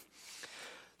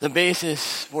The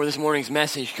basis for this morning's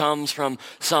message comes from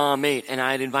Psalm 8, and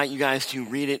I'd invite you guys to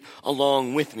read it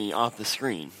along with me off the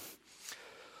screen.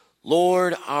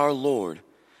 Lord, our Lord,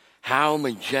 how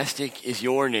majestic is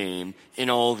your name in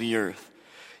all the earth.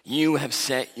 You have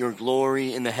set your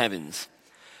glory in the heavens.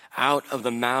 Out of the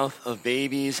mouth of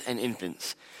babies and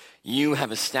infants, you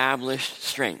have established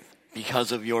strength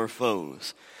because of your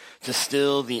foes, to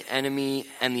still the enemy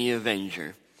and the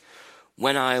avenger.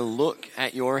 When I look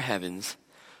at your heavens,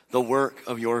 the work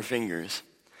of your fingers,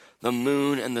 the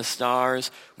moon and the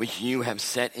stars which you have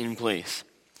set in place.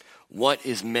 What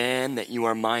is man that you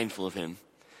are mindful of him,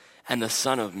 and the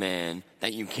Son of Man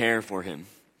that you care for him?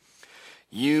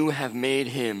 You have made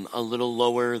him a little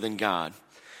lower than God,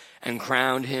 and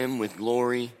crowned him with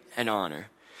glory and honor.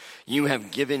 You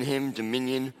have given him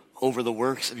dominion over the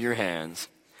works of your hands.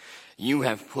 You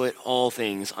have put all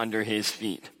things under his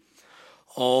feet,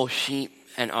 all sheep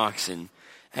and oxen,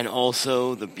 and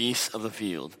also the beasts of the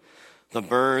field, the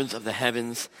birds of the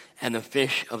heavens, and the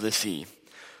fish of the sea,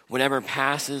 whatever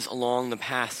passes along the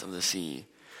paths of the sea.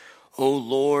 O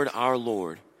Lord, our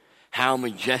Lord, how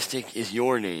majestic is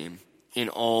your name in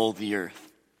all the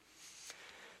earth.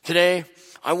 Today,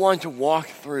 I want to walk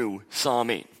through Psalm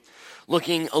 8,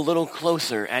 looking a little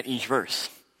closer at each verse.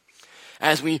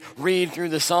 As we read through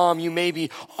the psalm, you may be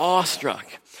awestruck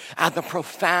at the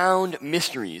profound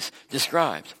mysteries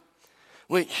described,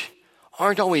 which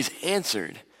aren't always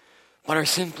answered, but are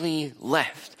simply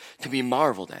left to be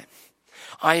marveled at.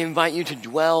 I invite you to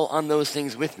dwell on those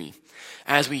things with me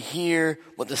as we hear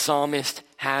what the psalmist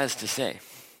has to say.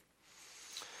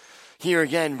 Here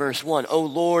again, verse 1, O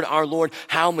Lord, our Lord,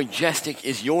 how majestic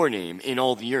is your name in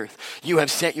all the earth. You have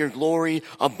set your glory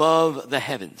above the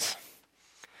heavens.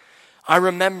 I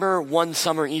remember one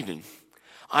summer evening.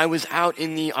 I was out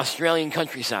in the Australian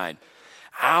countryside,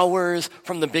 hours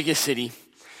from the biggest city.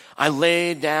 I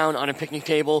laid down on a picnic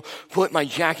table, put my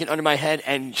jacket under my head,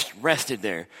 and just rested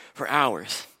there for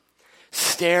hours,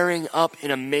 staring up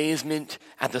in amazement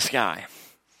at the sky.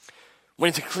 When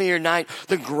it's a clear night,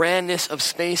 the grandness of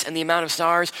space and the amount of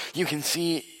stars you can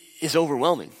see is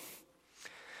overwhelming.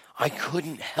 I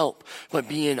couldn't help but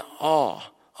be in awe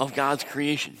of God's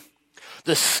creation,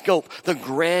 the scope, the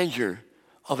grandeur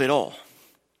of it all.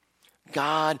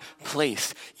 God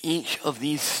placed each of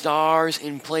these stars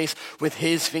in place with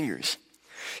his fingers.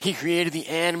 He created the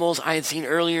animals I had seen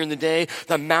earlier in the day,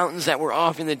 the mountains that were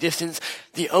off in the distance,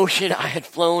 the ocean I had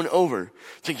flown over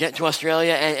to get to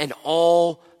Australia, and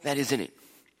all that is in it.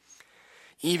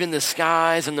 Even the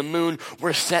skies and the moon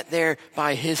were set there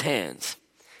by his hands.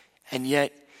 And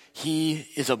yet he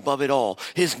is above it all.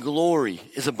 His glory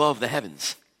is above the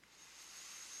heavens.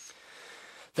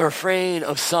 The refrain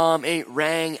of Psalm 8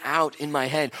 rang out in my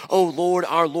head. O Lord,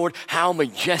 our Lord, how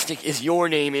majestic is your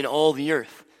name in all the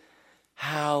earth.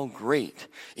 How great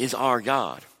is our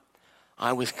God.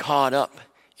 I was caught up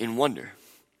in wonder.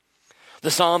 The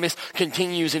psalmist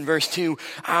continues in verse 2,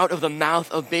 out of the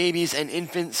mouth of babies and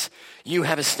infants, you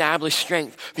have established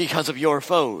strength because of your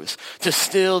foes, to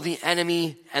still the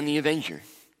enemy and the avenger.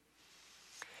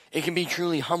 It can be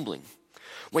truly humbling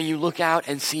when you look out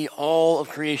and see all of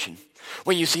creation.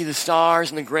 When you see the stars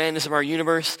and the grandness of our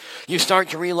universe, you start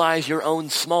to realize your own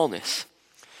smallness.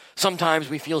 Sometimes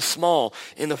we feel small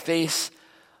in the face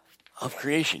of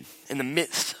creation, in the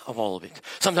midst of all of it.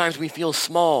 Sometimes we feel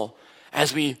small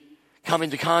as we come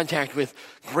into contact with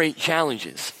great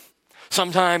challenges.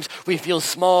 Sometimes we feel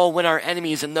small when our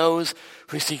enemies and those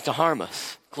who seek to harm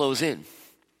us close in.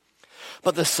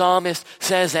 But the psalmist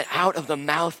says that out of the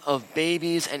mouth of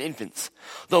babies and infants,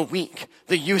 the weak,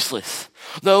 the useless,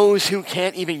 those who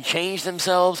can't even change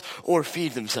themselves or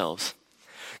feed themselves,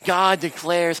 God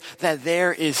declares that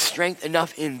there is strength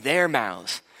enough in their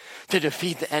mouths to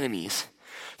defeat the enemies,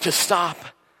 to stop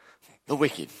the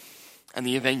wicked and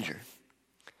the avenger.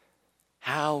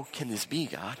 How can this be,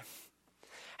 God?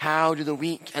 How do the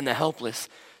weak and the helpless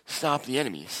stop the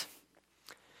enemies?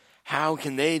 How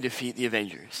can they defeat the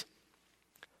avengers?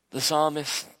 The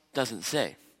psalmist doesn't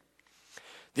say.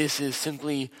 This is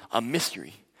simply a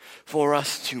mystery for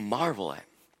us to marvel at.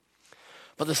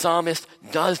 But the psalmist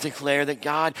does declare that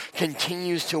God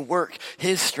continues to work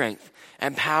his strength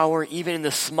and power even in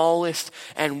the smallest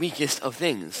and weakest of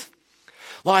things.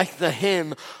 Like the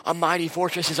hymn, A Mighty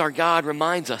Fortress is Our God,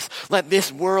 reminds us, let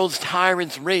this world's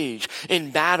tyrants rage,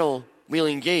 in battle we'll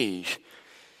engage.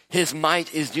 His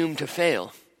might is doomed to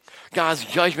fail. God's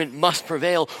judgment must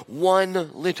prevail.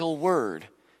 One little word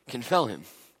can fell him.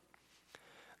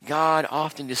 God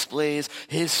often displays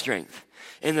his strength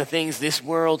in the things this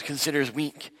world considers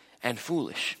weak and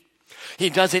foolish. He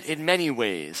does it in many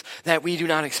ways that we do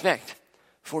not expect.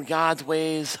 for God's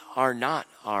ways are not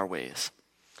our ways.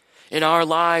 In our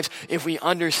lives, if we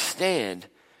understand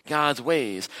God's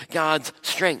ways, God's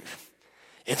strength,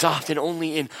 it's often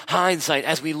only in hindsight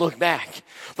as we look back.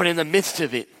 But in the midst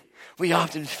of it, we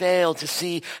often fail to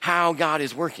see how God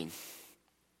is working.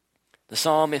 The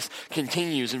psalmist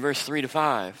continues in verse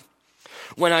 3-5.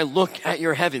 When I look at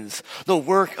your heavens, the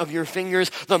work of your fingers,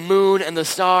 the moon and the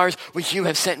stars which you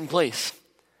have set in place.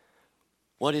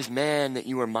 What is man that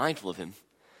you are mindful of him,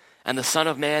 and the son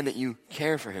of man that you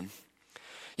care for him?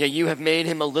 Yet you have made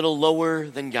him a little lower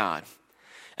than God,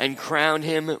 and crowned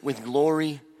him with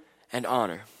glory and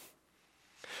honor.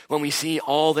 When we see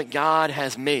all that God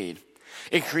has made,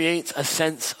 it creates a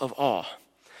sense of awe.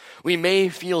 We may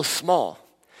feel small,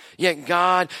 yet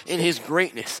God in his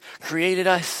greatness created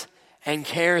us and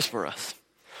cares for us.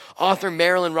 Author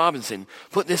Marilyn Robinson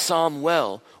put this psalm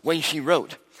well when she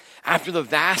wrote, after the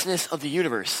vastness of the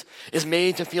universe is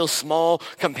made to feel small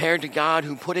compared to God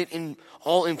who put it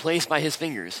all in place by his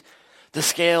fingers, the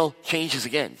scale changes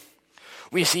again.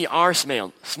 We see our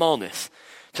smallness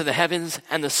to the heavens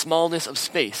and the smallness of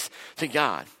space to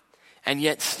God, and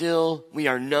yet still we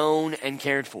are known and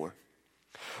cared for.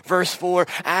 Verse 4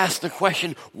 asks the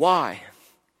question, why?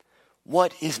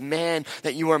 What is man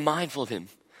that you are mindful of him,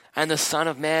 and the son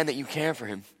of man that you care for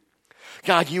him?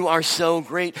 God, you are so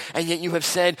great, and yet you have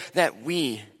said that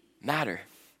we matter.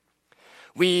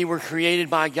 We were created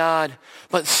by God,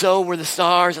 but so were the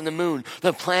stars and the moon,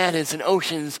 the planets and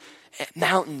oceans,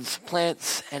 mountains,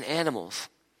 plants, and animals.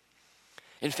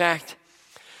 In fact,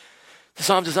 the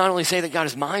psalm does not only say that God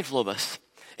is mindful of us,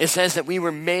 it says that we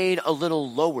were made a little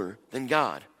lower than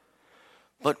God.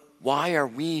 But why are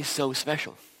we so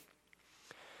special?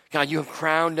 God, you have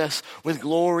crowned us with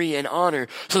glory and honor.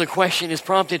 So the question is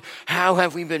prompted, how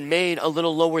have we been made a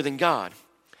little lower than God?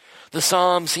 The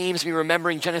psalm seems to be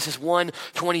remembering Genesis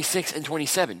 1:26 and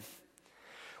 27.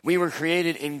 We were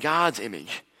created in God's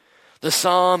image. The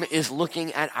psalm is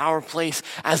looking at our place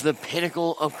as the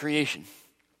pinnacle of creation.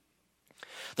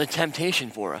 The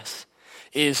temptation for us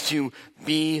is to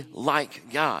be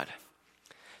like God.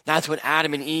 That's what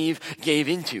Adam and Eve gave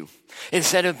into.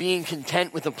 Instead of being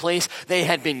content with the place they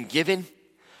had been given,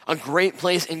 a great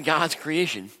place in God's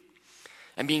creation,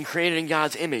 and being created in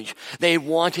God's image, they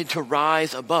wanted to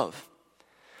rise above.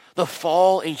 The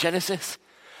fall in Genesis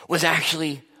was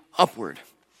actually upward.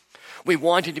 We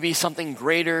wanted to be something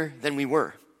greater than we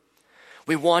were.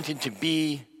 We wanted to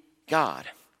be God.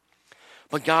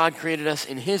 But God created us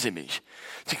in his image,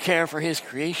 to care for his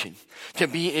creation, to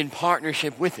be in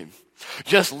partnership with him.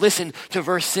 Just listen to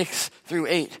verse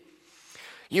 6-8.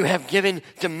 You have given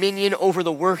dominion over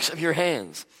the works of your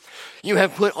hands. You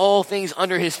have put all things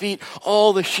under his feet,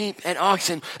 all the sheep and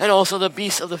oxen, and also the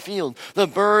beasts of the field, the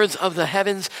birds of the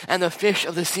heavens, and the fish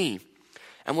of the sea,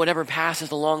 and whatever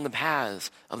passes along the paths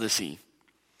of the sea.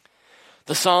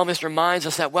 The psalmist reminds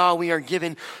us that while we are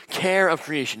given care of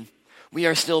creation, we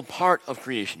are still part of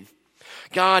creation.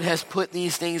 God has put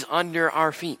these things under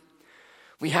our feet.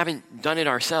 We haven't done it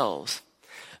ourselves.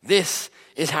 This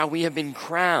is how we have been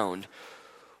crowned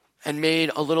and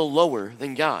made a little lower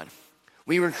than God.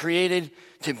 We were created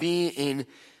to be in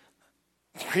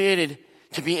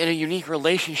a unique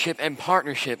relationship and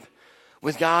partnership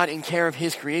with God in care of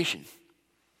his creation.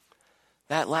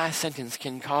 That last sentence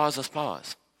can cause us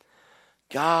pause.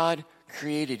 God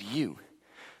created you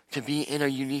to be in a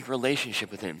unique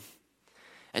relationship with him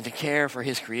and to care for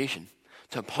his creation,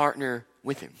 to partner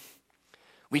with him.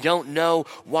 We don't know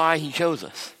why he chose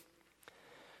us,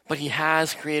 but he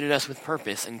has created us with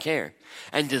purpose and care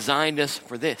and designed us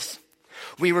for this.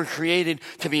 We were created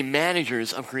to be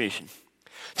managers of creation,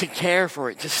 to care for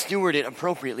it, to steward it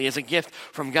appropriately as a gift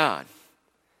from God.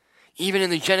 Even in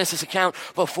the Genesis account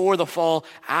before the fall,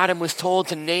 Adam was told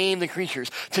to name the creatures,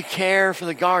 to care for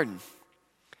the garden.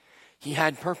 He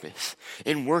had purpose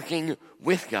in working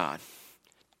with God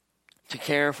to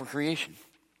care for creation.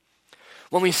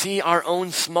 When we see our own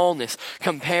smallness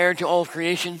compared to all of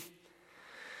creation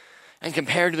and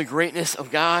compared to the greatness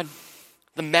of God,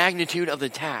 the magnitude of the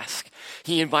task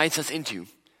he invites us into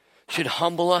should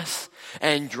humble us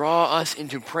and draw us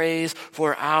into praise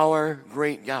for our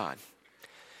great God.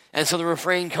 And so the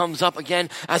refrain comes up again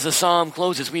as the psalm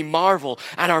closes. We marvel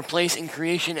at our place in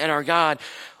creation and our God.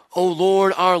 O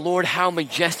Lord, our Lord, how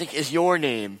majestic is your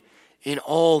name in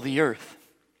all the earth.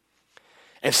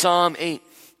 If Psalm 8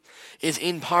 is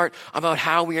in part about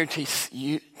how we are to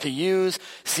use,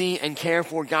 see, and care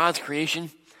for God's creation,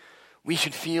 we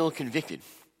should feel convicted.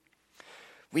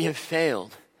 We have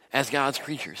failed as God's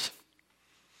creatures.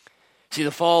 See,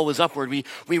 the fall was upward.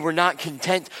 We were not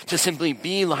content to simply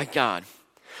be like God,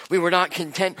 We were not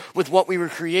content with what we were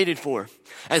created for,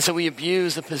 and so we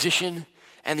abused the position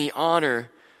and the honor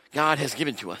God has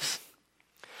given to us.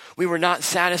 We were not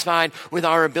satisfied with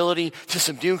our ability to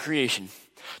subdue creation,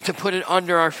 to put it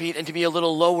under our feet, and to be a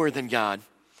little lower than God.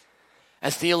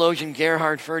 As theologian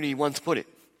Gerhard Forde once put it,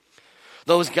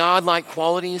 those godlike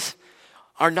qualities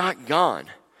are not gone,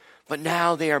 but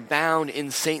now they are bound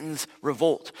in Satan's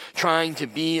revolt, trying to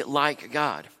be like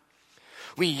God.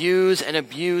 We use and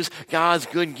abuse God's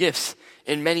good gifts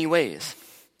in many ways.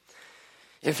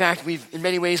 In fact, in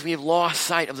many ways, we have lost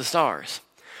sight of the stars.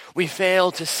 We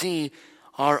fail to see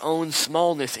our own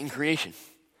smallness in creation.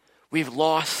 We've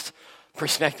lost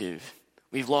perspective.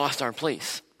 We've lost our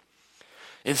place.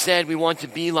 Instead, we want to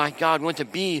be like God. We want to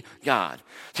be God,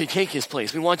 to take his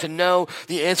place. We want to know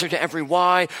the answer to every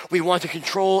why. We want to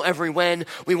control every when.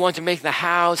 We want to make the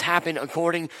hows happen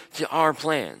according to our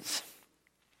plans.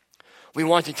 We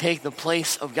want to take the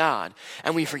place of God,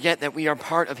 and we forget that we are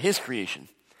part of his creation.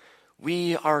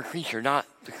 We are a creature, not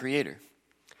the creator.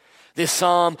 This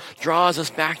psalm draws us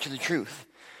back to the truth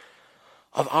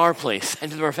of our place and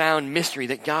to the profound mystery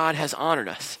that God has honored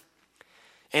us.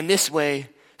 In this way,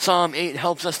 Psalm 8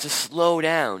 helps us to slow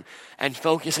down and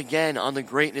focus again on the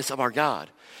greatness of our God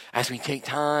as we take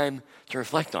time to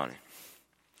reflect on it.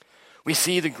 We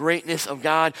see the greatness of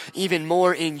God even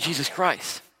more in Jesus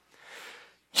Christ.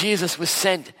 Jesus was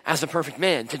sent as the perfect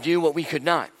man to do what we could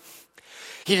not.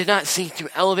 He did not seek to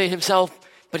elevate himself,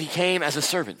 but he came as a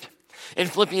servant. In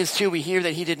Philippians 2, we hear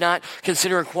that he did not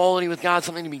consider equality with God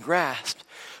something to be grasped,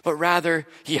 but rather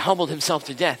he humbled himself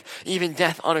to death, even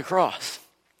death on a cross.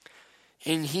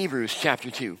 In Hebrews chapter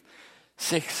 2,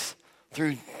 6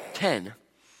 through 10,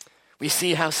 we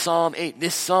see how Psalm 8,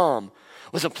 this psalm,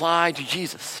 was applied to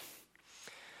Jesus.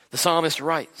 The psalmist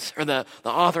writes, or the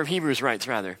author of Hebrews writes,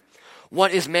 rather,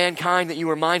 "What is mankind that you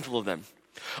are mindful of them?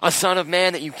 A son of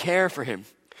man that you care for him?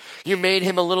 You made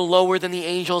him a little lower than the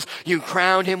angels. You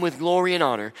crowned him with glory and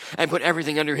honor and put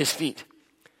everything under his feet.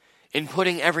 In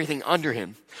putting everything under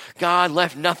him, God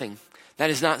left nothing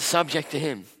that is not subject to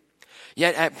him.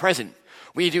 Yet at present,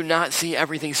 we do not see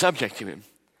everything subject to him.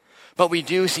 But we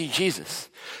do see Jesus,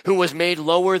 who was made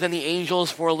lower than the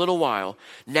angels for a little while,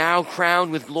 now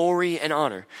crowned with glory and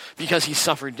honor because he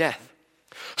suffered death,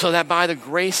 so that by the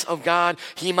grace of God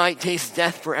he might taste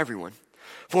death for everyone.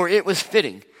 For it was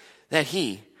fitting that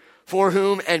he, for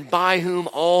whom and by whom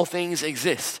all things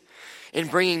exist, in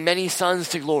bringing many sons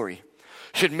to glory,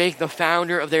 should make the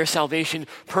founder of their salvation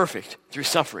perfect through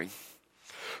suffering.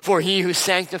 For he who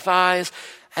sanctifies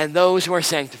and those who are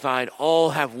sanctified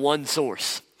all have one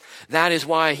source. That is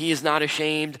why he is not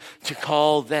ashamed to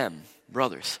call them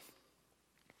brothers."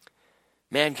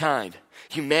 Mankind,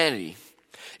 humanity,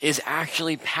 is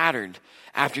actually patterned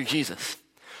after Jesus.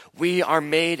 We are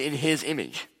made in his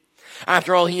image.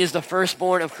 After all, he is the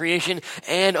firstborn of creation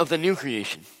and of the new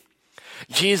creation.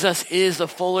 Jesus is the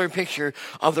fuller picture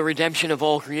of the redemption of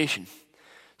all creation.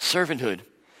 Servanthood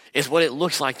is what it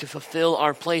looks like to fulfill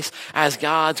our place as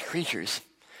God's creatures,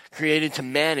 created to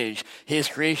manage his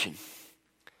creation.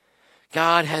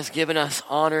 God has given us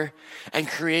honor and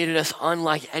created us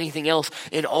unlike anything else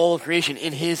in all of creation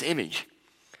in his image.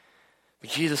 But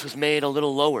Jesus was made a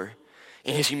little lower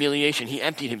in his humiliation. He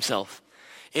emptied himself.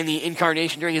 In the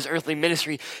incarnation during his earthly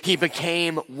ministry, he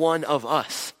became one of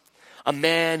us, a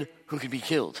man who could be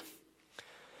killed.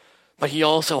 But he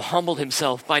also humbled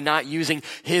himself by not using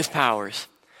his powers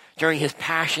during his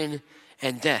passion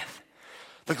and death.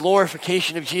 The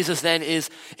glorification of Jesus then is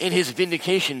in his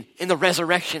vindication, in the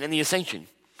resurrection and the ascension.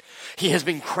 He has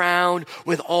been crowned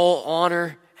with all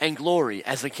honor and glory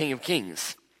as the King of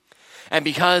Kings. And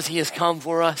because he has come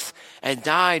for us and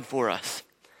died for us,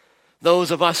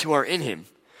 those of us who are in him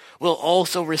will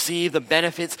also receive the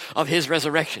benefits of his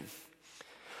resurrection.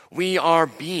 We are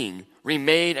being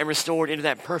remade and restored into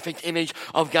that perfect image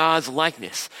of God's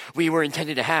likeness we were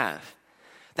intended to have.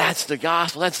 That's the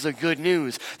gospel. That's the good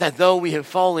news, that though we have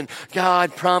fallen,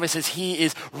 God promises he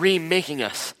is remaking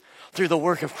us through the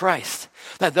work of Christ.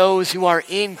 That those who are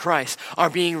in Christ are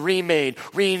being remade,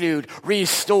 renewed,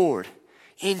 restored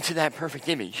into that perfect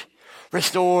image,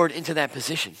 restored into that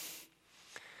position.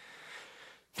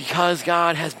 Because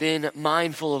God has been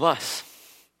mindful of us,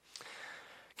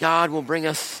 God will bring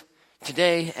us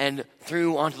today and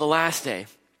through onto the last day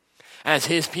as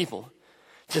his people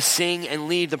to sing and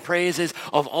lead the praises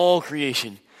of all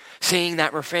creation, singing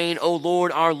that refrain, "O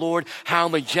Lord, our Lord, how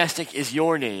majestic is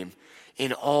your name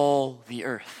in all the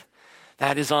earth."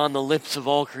 That is on the lips of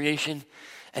all creation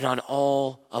and on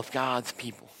all of God's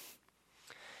people.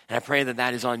 And I pray that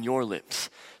that is on your lips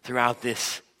throughout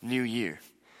this new year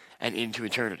and into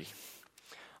eternity.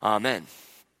 Amen.